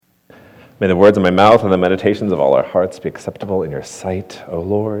May the words of my mouth and the meditations of all our hearts be acceptable in your sight, O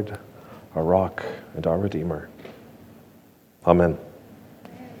Lord, our rock and our Redeemer. Amen.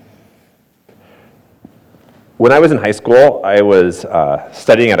 When I was in high school, I was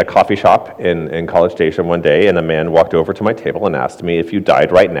studying at a coffee shop in College Station one day, and a man walked over to my table and asked me, if you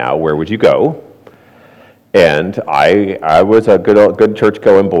died right now, where would you go? And I was a good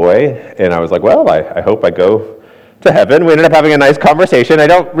church-going boy, and I was like, well, I hope I go to heaven. We ended up having a nice conversation. I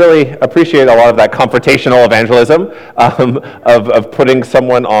don't really appreciate a lot of that confrontational evangelism of putting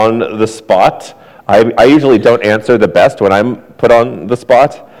someone on the spot. I usually don't answer the best when I'm put on the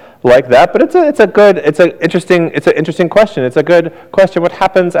spot like that, but it's an interesting question. It's a good question. What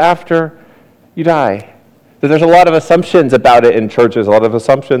happens after you die? There's a lot of assumptions about it in churches, a lot of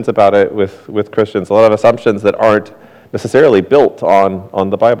assumptions about it with Christians, a lot of assumptions that aren't necessarily built on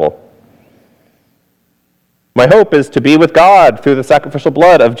the Bible. My hope is to be with God through the sacrificial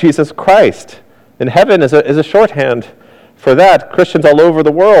blood of Jesus Christ. And heaven is a shorthand for that. Christians all over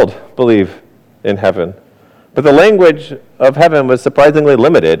the world believe in heaven. But the language of heaven was surprisingly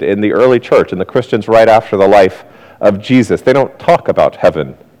limited in the early church, and the Christians right after the life of Jesus. They don't talk about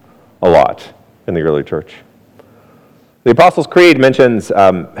heaven a lot in the early church. The Apostles' Creed mentions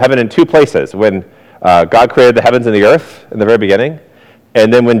heaven in two places, when God created the heavens and the earth in the very beginning,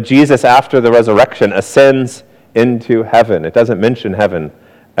 and then when Jesus, after the resurrection, ascends into heaven. It doesn't mention heaven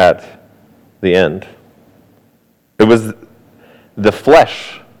at the end. It was the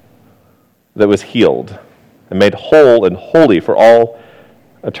flesh that was healed and made whole and holy for all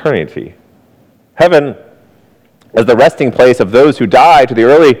eternity. Heaven, as the resting place of those who died to the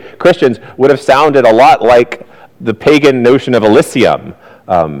early Christians, would have sounded a lot like the pagan notion of Elysium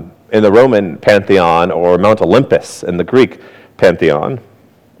in the Roman pantheon, or Mount Olympus in the Greek pantheon,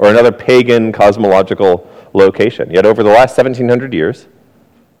 or another pagan cosmological location. Yet over the last 1,700 years,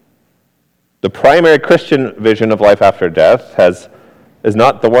 the primary Christian vision of life after death is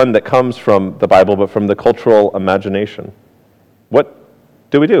not the one that comes from the Bible, but from the cultural imagination. What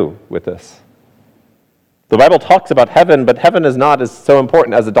do we do with this? The Bible talks about heaven, but heaven is not as so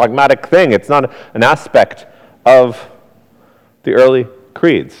important as a dogmatic thing. It's not an aspect of the early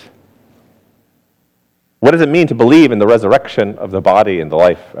creeds. What does it mean to believe in the resurrection of the body and the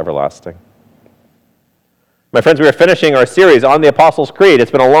life everlasting? My friends, we are finishing our series on the Apostles' Creed. It's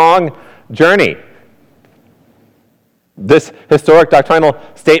been a long journey. This historic doctrinal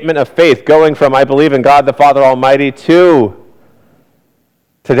statement of faith, going from I believe in God the Father Almighty to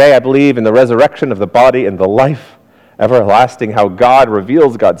today I believe in the resurrection of the body and the life everlasting, how God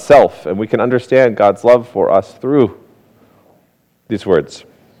reveals God's self, and we can understand God's love for us through these words.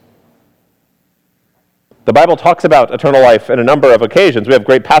 The Bible talks about eternal life in a number of occasions. We have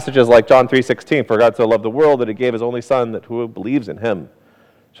great passages like John 3:16, for God so loved the world that he gave his only Son, that whoever believes in him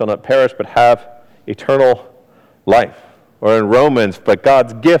shall not perish but have eternal life. Or in Romans, but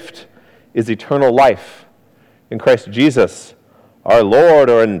God's gift is eternal life in Christ Jesus our Lord.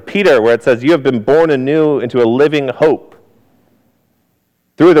 Or in Peter, where it says, you have been born anew into a living hope.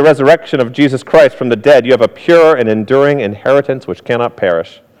 Through the resurrection of Jesus Christ from the dead, you have a pure and enduring inheritance which cannot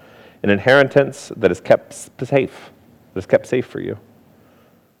perish, an inheritance that is kept safe, for you,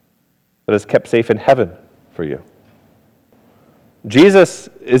 that is kept safe in heaven for you. Jesus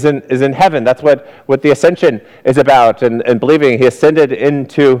is in heaven. That's what the ascension is about, and believing he ascended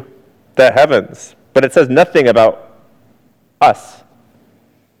into the heavens. But it says nothing about us.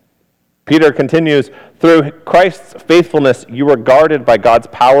 Peter continues, through Christ's faithfulness, you are guarded by God's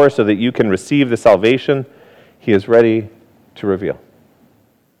power so that you can receive the salvation he is ready to reveal.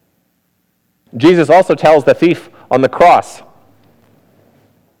 Jesus also tells the thief on the cross,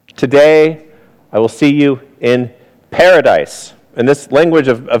 today I will see you in paradise. And this language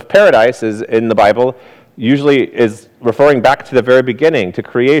of paradise is in the Bible usually is referring back to the very beginning, to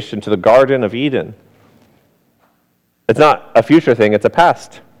creation, to the Garden of Eden. It's not a future thing, it's a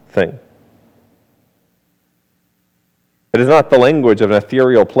past thing. It is not the language of an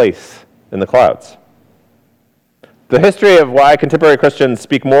ethereal place in the clouds. The history of why contemporary Christians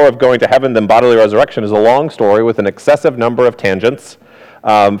speak more of going to heaven than bodily resurrection is a long story with an excessive number of tangents,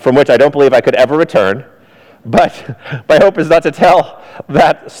 from which I don't believe I could ever return. But my hope is not to tell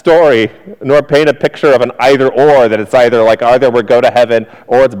that story, nor paint a picture of an either-or, that it's either we go to heaven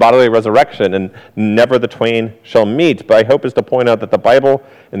or it's bodily resurrection, and never the twain shall meet. But my hope is to point out that the Bible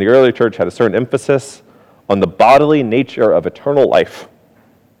in the early church had a certain emphasis on the bodily nature of eternal life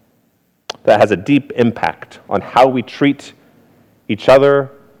that has a deep impact on how we treat each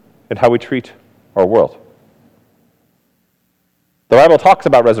other and how we treat our world. The Bible talks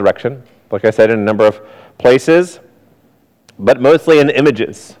about resurrection, like I said, in a number of places, but mostly in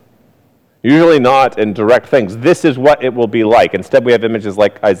images. Usually not in direct things. This is what it will be like. Instead, we have images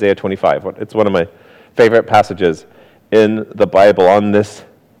like Isaiah 25. It's one of my favorite passages in the Bible. On this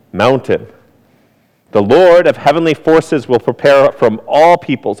mountain, the Lord of heavenly forces will prepare from all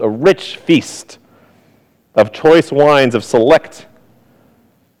peoples a rich feast of choice wines, of select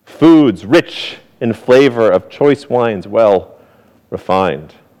foods, rich in flavor, of choice wines, well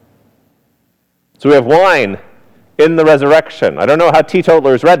refined. So we have wine in the resurrection. I don't know how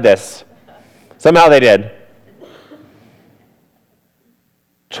teetotalers read this. Somehow they did.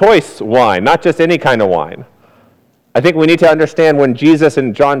 Choice wine, not just any kind of wine. I think we need to understand when Jesus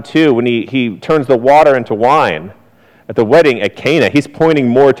in John 2, when he turns the water into wine at the wedding at Cana, he's pointing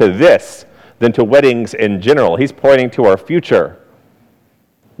more to this than to weddings in general. He's pointing to our future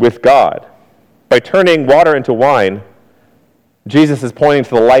with God. By turning water into wine, Jesus is pointing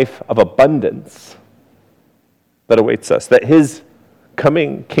to the life of abundance that awaits us, that his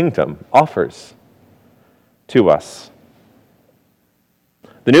coming kingdom offers to us.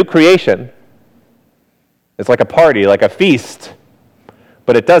 The new creation is like a party, like a feast,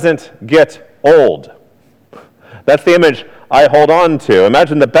 but it doesn't get old. That's the image I hold on to.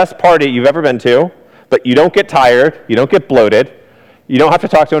 Imagine the best party you've ever been to, but you don't get tired, you don't get bloated, you don't have to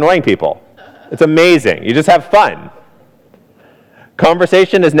talk to annoying people. It's amazing. You just have fun.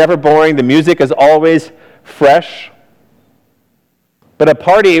 Conversation is never boring. The music is always fresh. But a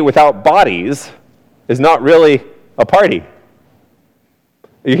party without bodies is not really a party.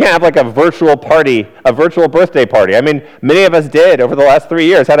 You can't have like a virtual party, a virtual birthday party. I mean, many of us did over the last 3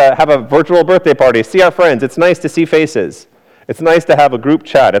 years, have a virtual birthday party, see our friends. It's nice to see faces. It's nice to have a group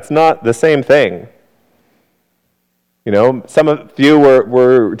chat. It's not the same thing. You know, some of you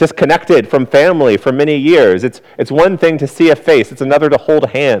were disconnected from family for many years. It's one thing to see a face. It's another to hold a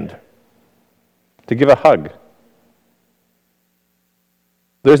hand, to give a hug.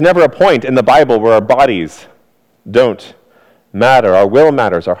 There's never a point in the Bible where our bodies don't matter. Our will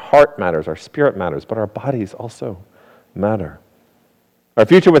matters, our heart matters, our spirit matters, but our bodies also matter. Our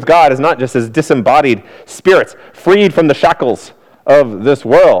future with God is not just as disembodied spirits freed from the shackles of this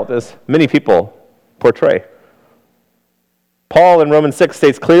world, as many people portray. Paul in Romans 6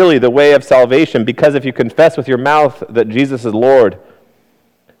 states clearly the way of salvation, because if you confess with your mouth that Jesus is Lord,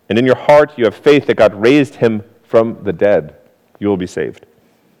 and in your heart you have faith that God raised him from the dead, you will be saved.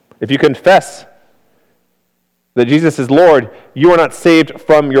 If you confess that Jesus is Lord, you are not saved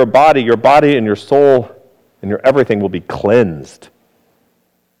from your body and your soul and your everything will be cleansed,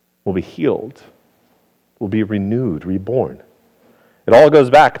 will be healed, will be renewed, reborn. It all goes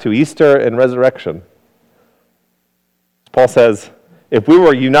back to Easter and resurrection. Paul says, if we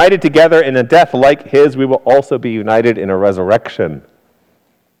were united together in a death like his, we will also be united in a resurrection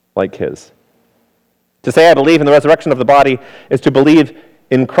like his. To say I believe in the resurrection of the body is to believe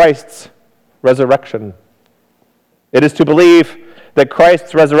in Christ's resurrection. It is to believe that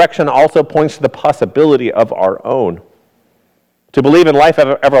Christ's resurrection also points to the possibility of our own. To believe in life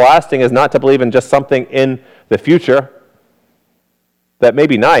everlasting is not to believe in just something in the future that may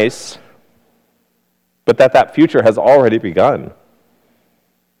be nice, but that future has already begun,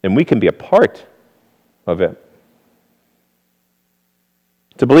 and we can be a part of it.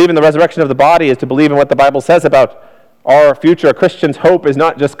 To believe in the resurrection of the body is to believe in what the Bible says about our future. A Christian's hope is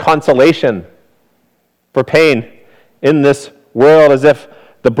not just consolation for pain in this world, as if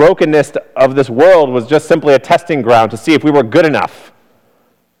the brokenness of this world was just simply a testing ground to see if we were good enough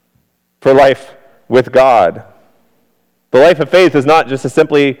for life with God. The life of faith is not just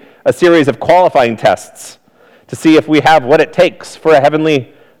simply a series of qualifying tests to see if we have what it takes for a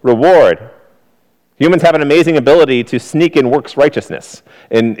heavenly reward. Humans have an amazing ability to sneak in works righteousness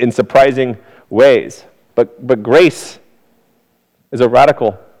in surprising ways. But grace is a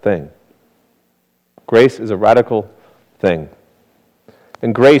radical thing. Grace is a radical thing.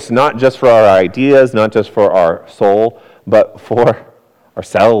 And grace not just for our ideas, not just for our soul, but for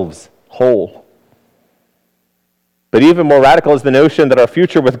ourselves whole. But even more radical is the notion that our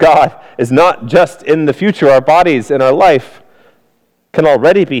future with God is not just in the future. Our bodies and our life can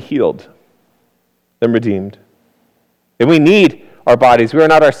already be healed and redeemed. And we need our bodies. We are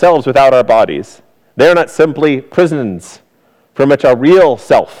not ourselves without our bodies. They are not simply prisons from which our real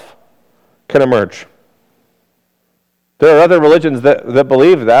self can emerge. There are other religions that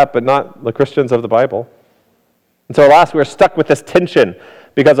believe that, but not the Christians of the Bible. And so alas, we're stuck with this tension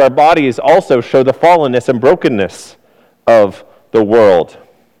because our bodies also show the fallenness and brokenness of the world.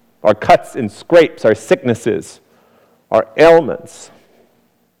 Our cuts and scrapes, our sicknesses, our ailments.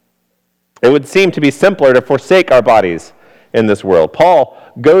 It would seem to be simpler to forsake our bodies in this world. Paul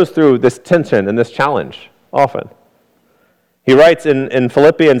goes through this tension and this challenge often. He writes in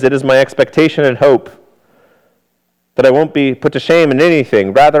Philippians, "It is my expectation and hope that I won't be put to shame in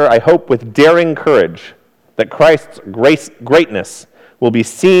anything. Rather, I hope with daring courage that Christ's greatness will be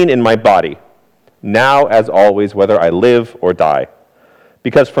seen in my body, now as always, whether I live or die.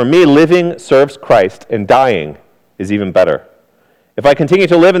 Because for me, living serves Christ, and dying is even better. If I continue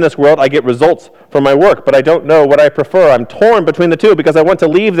to live in this world, I get results from my work, but I don't know what I prefer. I'm torn between the two because I want to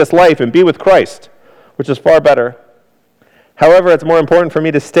leave this life and be with Christ, which is far better. However, it's more important for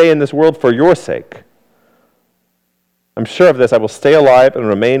me to stay in this world for your sake. I'm sure of this, I will stay alive and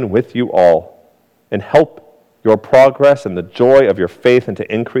remain with you all and help your progress and the joy of your faith and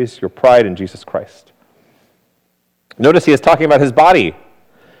to increase your pride in Jesus Christ." Notice he is talking about his body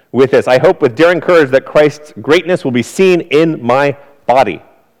with this. I hope with daring courage that Christ's greatness will be seen in my body.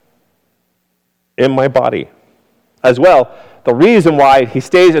 In my body. As well, the reason why he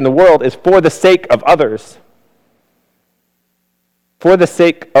stays in the world is for the sake of others. For the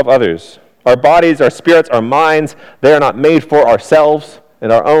sake of others. Our bodies, our spirits, our minds, they are not made for ourselves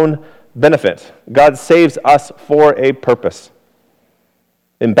and our own benefit. God saves us for a purpose.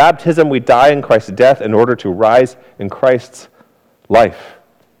 In baptism, we die in Christ's death in order to rise in Christ's life.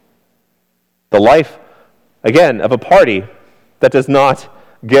 The life, again, of a party that does not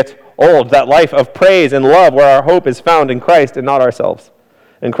get old. That life of praise and love where our hope is found in Christ and not ourselves.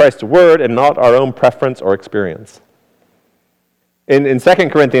 In Christ's word and not our own preference or experience. In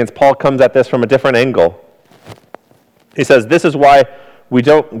 2 Corinthians, Paul comes at this from a different angle. He says, "This is why we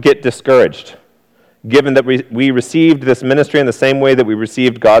don't get discouraged, given that we received this ministry in the same way that we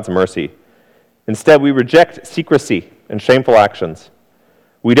received God's mercy. Instead, we reject secrecy and shameful actions.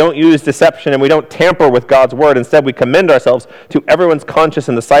 We don't use deception and we don't tamper with God's word. Instead, we commend ourselves to everyone's conscience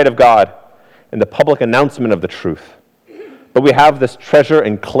in the sight of God in the public announcement of the truth. But we have this treasure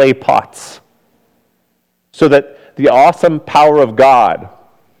in clay pots so that the awesome power of God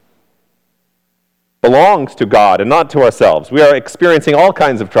belongs to God and not to ourselves. We are experiencing all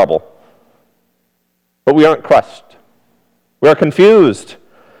kinds of trouble, but we aren't crushed. We are confused,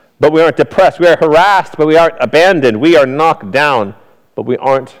 but we aren't depressed. We are harassed, but we aren't abandoned. We are knocked down, but we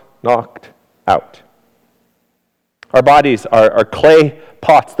aren't knocked out. Our bodies are clay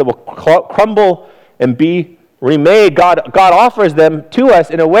pots that will crumble and be remade. God offers them to us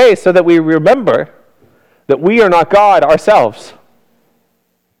in a way so that we remember that we are not God ourselves.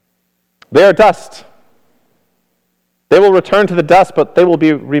 They are dust. They will return to the dust, but they will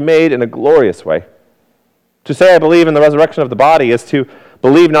be remade in a glorious way. To say I believe in the resurrection of the body is to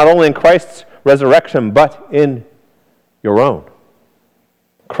believe not only in Christ's resurrection, but in your own.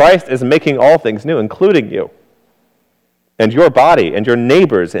 Christ is making all things new, including you and your body and your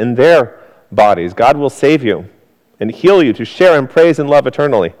neighbors in their bodies. God will save you and heal you to share in praise and love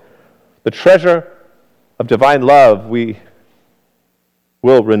eternally. The treasure of divine love we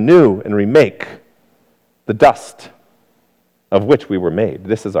will renew and remake the dust of which we were made.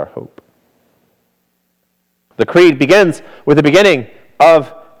 This is our hope. The creed begins with the beginning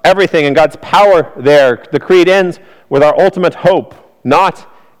of everything and God's power there. The creed ends with our ultimate hope, not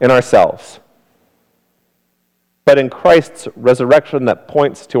in ourselves, but in Christ's resurrection that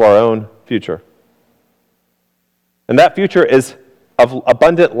points to our own future. And that future is of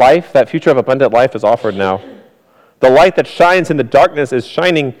abundant life. That future of abundant life is offered now. The light that shines in the darkness is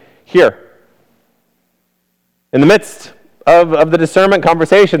shining here. In the midst of the discernment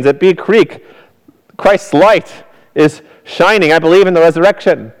conversations at Bee Creek, Christ's light is shining. I believe in the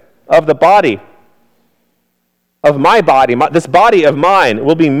resurrection of the body, of my body. This body of mine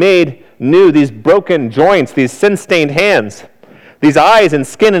will be made new. These broken joints, these sin-stained hands, these eyes and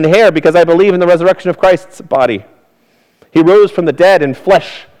skin and hair, because I believe in the resurrection of Christ's body. He rose from the dead in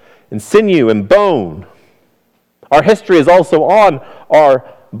flesh and sinew and bone. Our history is also on our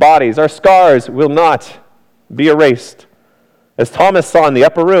bodies. Our scars will not be erased. As Thomas saw in the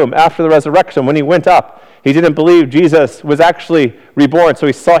upper room after the resurrection, when he went up, he didn't believe Jesus was actually reborn, so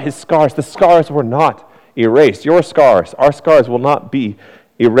he saw his scars. The scars were not erased. Your scars, our scars will not be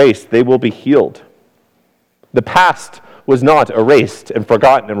erased. They will be healed. The past was not erased and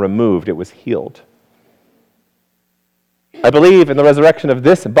forgotten and removed. It was healed. I believe in the resurrection of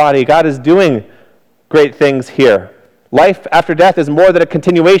this body. God is doing great things here. Life after death is more than a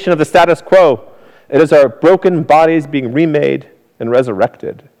continuation of the status quo. It is our broken bodies being remade and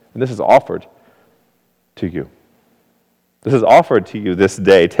resurrected. And this is offered to you. This is offered to you this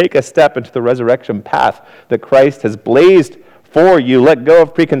day. Take a step into the resurrection path that Christ has blazed for you. Let go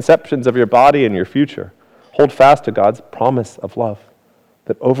of preconceptions of your body and your future. Hold fast to God's promise of love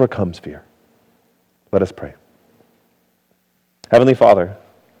that overcomes fear. Let us pray. Heavenly Father,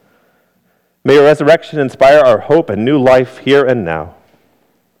 May your resurrection inspire our hope and new life here and now.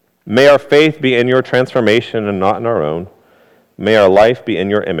 May our faith be in your transformation and not in our own. May our life be in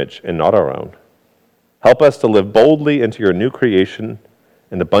your image and not our own. Help us to live boldly into your new creation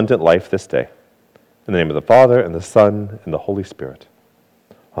and abundant life this day. In the name of the Father, and the Son, and the Holy Spirit.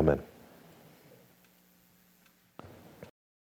 Amen.